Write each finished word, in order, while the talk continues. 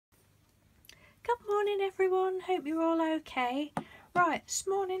Good morning everyone, hope you're all okay. Right, this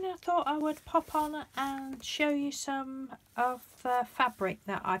morning I thought I would pop on and show you some of the fabric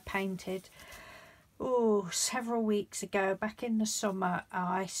that I painted several weeks ago, back in the summer.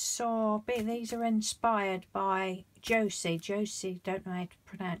 I saw, these are inspired by Josie, don't know how to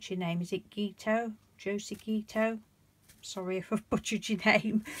pronounce your name, is it Guito? Josie Guito? Sorry if I've butchered your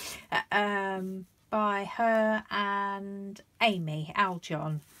name. By her and Amy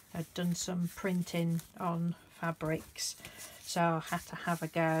Aljon had done some printing on fabrics, so I had to have a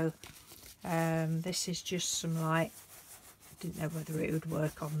go. This is just some, like, didn't know whether it would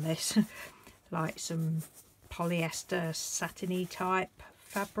work on this, like some polyester satiny type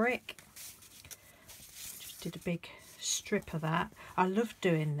fabric. Just did a big strip of that. I love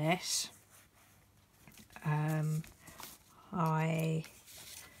doing this. I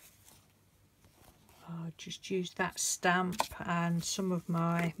just used that stamp and some of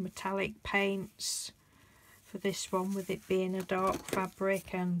my metallic paints for this one, with it being a dark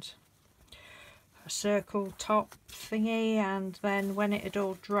fabric, and a circle top thingy. And then when it had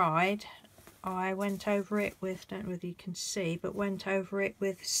all dried, I went over it with, don't know whether you can see, but went over it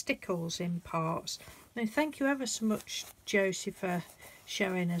with stickles in parts. Now, thank you ever so much, Josie, for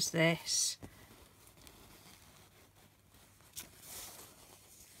showing us this.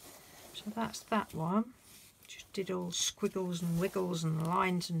 So that's that one. Just did all squiggles and wiggles and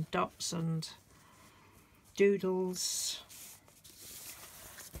lines and dots and doodles.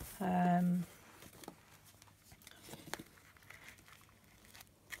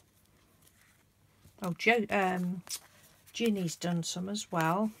 Ginny's done some as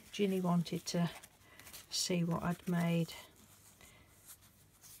well. Ginny wanted to see what I'd made.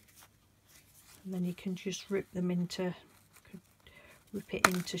 And then you can just rip it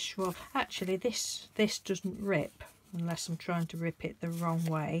into schwa. Actually, this doesn't rip unless I'm trying to rip it the wrong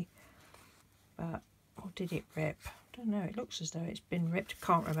way. But, or did it rip? I don't know. It looks as though it's been ripped.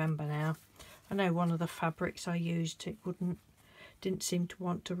 Can't remember now. I know one of the fabrics I used, it didn't seem to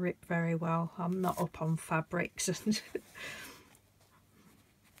want to rip very well. I'm not up on fabrics. And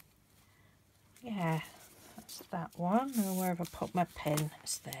yeah, that's that one. Oh, where have I put my pin?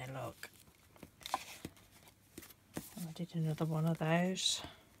 It's there, look. I did another one of those,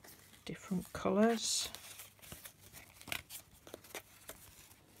 different colours.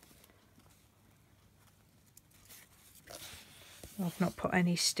 I've not put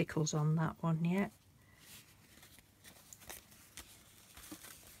any stickles on that one yet.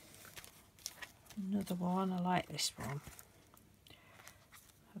 Another one, I like this one.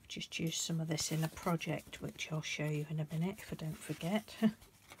 I've just used some of this in a project which I'll show you in a minute if I don't forget.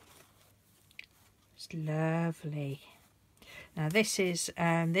 It's lovely. Now this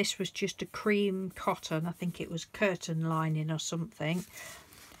was just a cream cotton. I think it was curtain lining or something.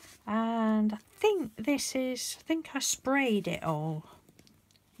 And I think I sprayed it all.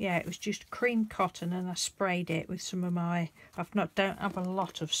 Yeah, it was just cream cotton, and I sprayed it with some of my, don't have a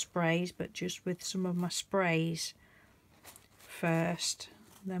lot of sprays, but just with some of my sprays first.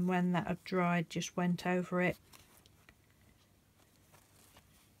 And then when that had dried, just went over it.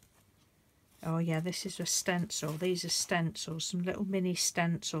 Oh yeah, this is a stencil. These are stencils, some little mini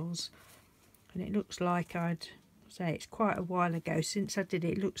stencils. And it looks like it's quite a while ago since I did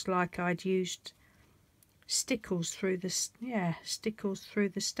it. It looks like I'd used stickles through the stencil. Stickles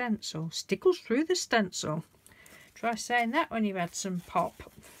through the stencil. Try saying that when you've had some pop.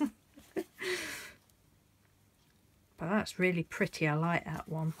 But that's really pretty. I like that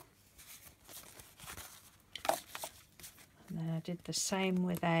one. And then I did the same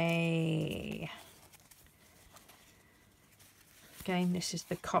with again, this is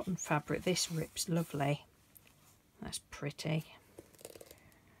the cotton fabric. This rips lovely. That's pretty.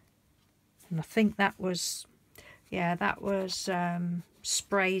 And I think that was, yeah, that was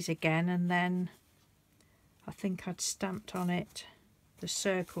sprays again, and then I think I'd stamped on it the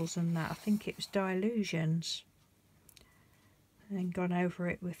circles and that. I think it was Dylusions. And then gone over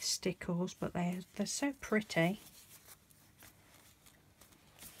it with stickles, but they're so pretty.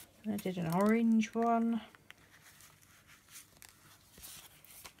 And I did an orange one.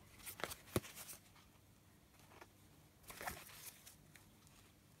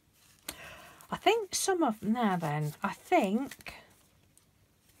 I think some of them, now then, I think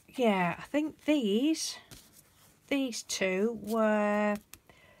these two were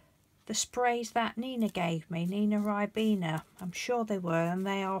the sprays that Nina gave me, Nina Ribena. I'm sure they were, and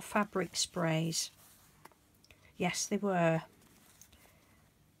they are fabric sprays. Yes, they were.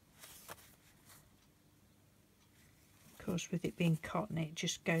 Of course, with it being cotton, it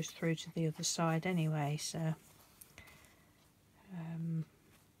just goes through to the other side anyway, so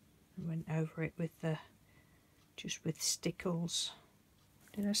went over it with the, just with stickles.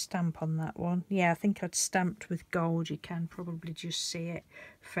 Did I stamp on that one? Yeah, I think I'd stamped with gold. You can probably just see it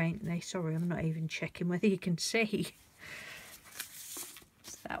faintly. Sorry, I'm not even checking whether you can see.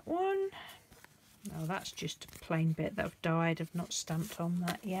 It's that one. No, that's just a plain bit that I've dyed. I've not stamped on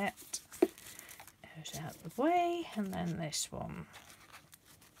that yet. Goes out of the way. And then this one.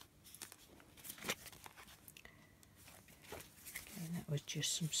 Okay, that was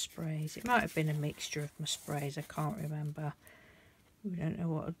just some sprays. It might have been a mixture of my sprays. I can't remember. We don't know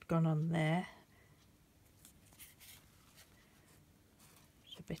what had gone on there.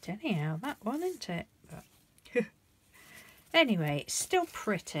 It's a bit anyhow, that one, isn't it? But anyway, it's still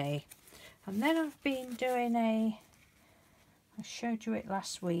pretty. And then I've been doing I showed you it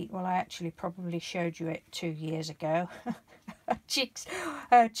last week. Well, I actually probably showed you it 2 years ago. a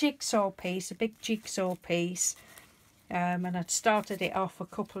jigsaw piece, a big jigsaw piece. And I'd started it off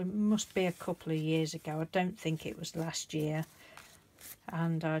must be a couple of years ago. I don't think it was last year.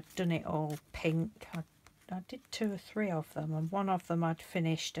 And I'd done it all pink. I did 2 or 3 of them, and one of them I'd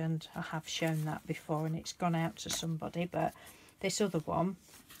finished, and I have shown that before, and it's gone out to somebody. But this other one,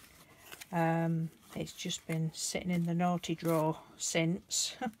 it's just been sitting in the naughty drawer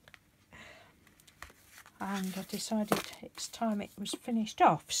since. And I decided it's time it was finished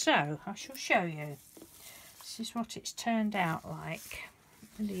off, so I shall show you. This is what it's turned out like.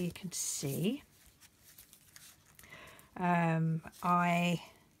 Whether you can see. I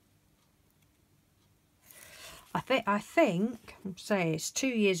think say it's 2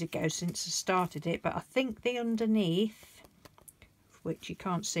 years ago since I started it, but I think the underneath, which you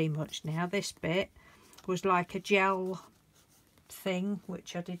can't see much now, this bit was like a gel thing,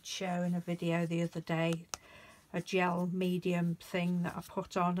 which I did show in a video the other day, a gel medium thing that I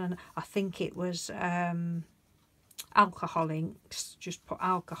put on, and I think it was alcohol inks, just put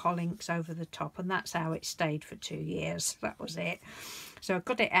alcohol inks over the top, and that's how it stayed for 2 years. That was it. So I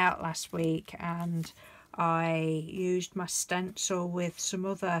got it out last week, and I used my stencil with some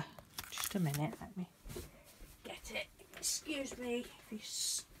other, just a minute, let me get it, excuse me if you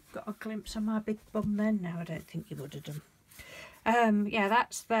got a glimpse of my big bum then. No, I don't think you would have done. Yeah,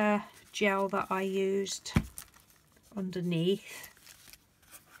 that's the gel that I used underneath,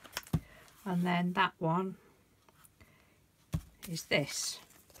 and then that one is this,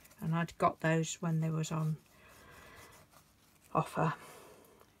 and I'd got those when they was on offer.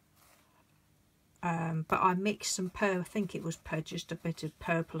 But I mixed some I think it was just a bit of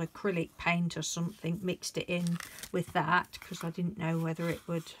purple acrylic paint or something, mixed it in with that because I didn't know whether it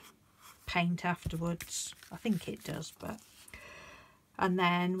would paint afterwards. I think it does, but and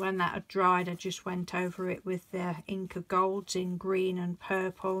then when that had dried, I just went over it with the Inca Golds in green and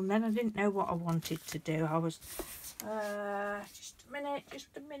purple, and then I didn't know what I wanted to do. I was just a minute.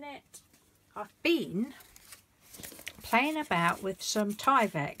 I've been playing about with some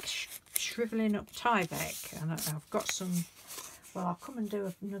Tyvek, shrivelling up Tyvek, and I've got some. Well, I'll come and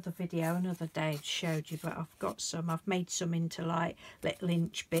do another video another day. I showed you, but I've got some. I've made some into like little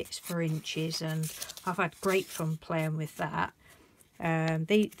inch bits for inches, and I've had great fun playing with that.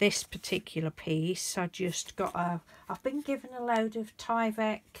 This particular piece, I just got I've been given a load of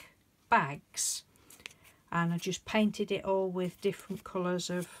Tyvek bags, and I just painted it all with different colours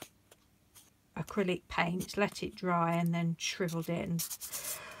of acrylic paints, let it dry, and then shriveled it and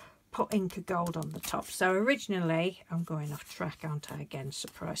put Inca Gold on the top. So originally, I'm going off track, aren't I again?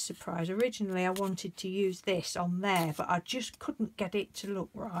 Surprise, surprise. Originally I wanted to use this on there, but I just couldn't get it to look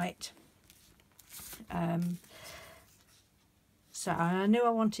right. So I knew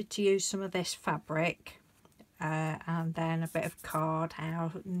I wanted to use some of this fabric, and then a bit of card.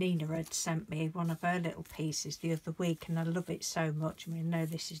 How Nina had sent me one of her little pieces the other week, and I love it so much. I mean, no,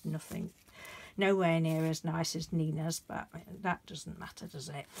 this is nowhere near as nice as Nina's, but that doesn't matter, does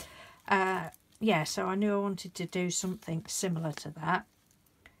it? Yeah, so I knew I wanted to do something similar to that.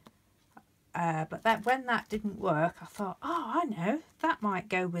 But when that didn't work, I thought, oh, I know, that might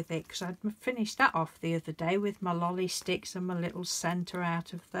go with it, because I'd finished that off the other day with my lolly sticks and my little centre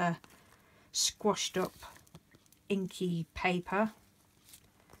out of the squashed up inky paper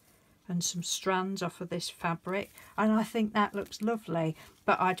and some strands off of this fabric, and I think that looks lovely.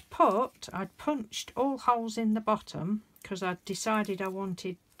 But I'd punched all holes in the bottom because I'd decided I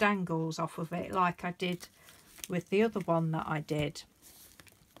wanted dangles off of it like I did with the other one that I did.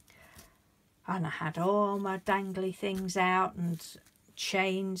 And I had all my dangly things out and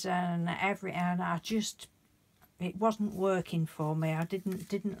chains and it wasn't working for me. I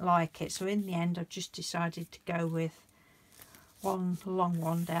didn't like it. So in the end, I've just decided to go with one long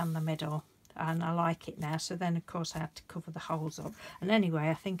one down the middle. and I like it now. So then of course I had to cover the holes up, and anyway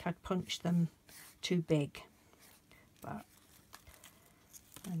I think I'd punched them too big, but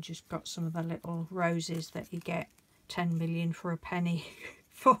I just got some of the little roses that you get 10 million for a penny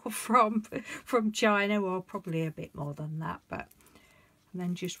from China, or probably a bit more than that, but and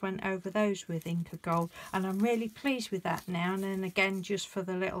then just went over those with Inca Gold, and I'm really pleased with that now. And then again, just for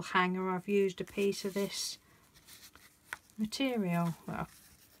the little hanger, I've used a piece of this material. Well,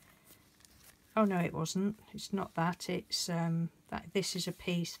 oh no, it wasn't, it's not that, it's that this is a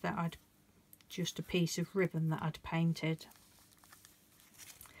piece that just a piece of ribbon that I'd painted,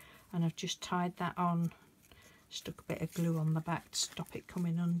 and I've just tied that on, stuck a bit of glue on the back to stop it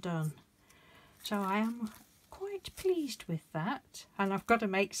coming undone. So I am quite pleased with that, and I've got to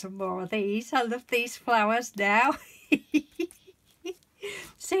make some more of these. I love these flowers now.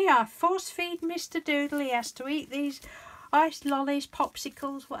 See, I force feed Mr. Doodle. He has to eat these ice lollies,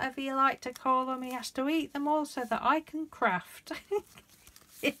 popsicles, whatever you like to call them. He has to eat them all so that I can craft.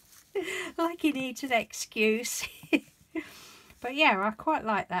 Like he needs an excuse. But yeah, I quite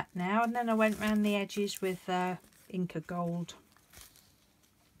like that now. And then I went round the edges with Inca Gold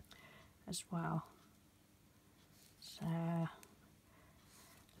as well. So,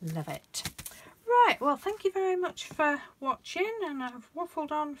 love it. Right, well, thank you very much for watching, and I've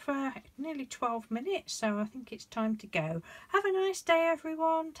waffled on for nearly 12 minutes, so I think it's time to go. Have a nice day,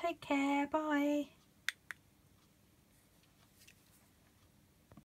 everyone. Take care. Bye.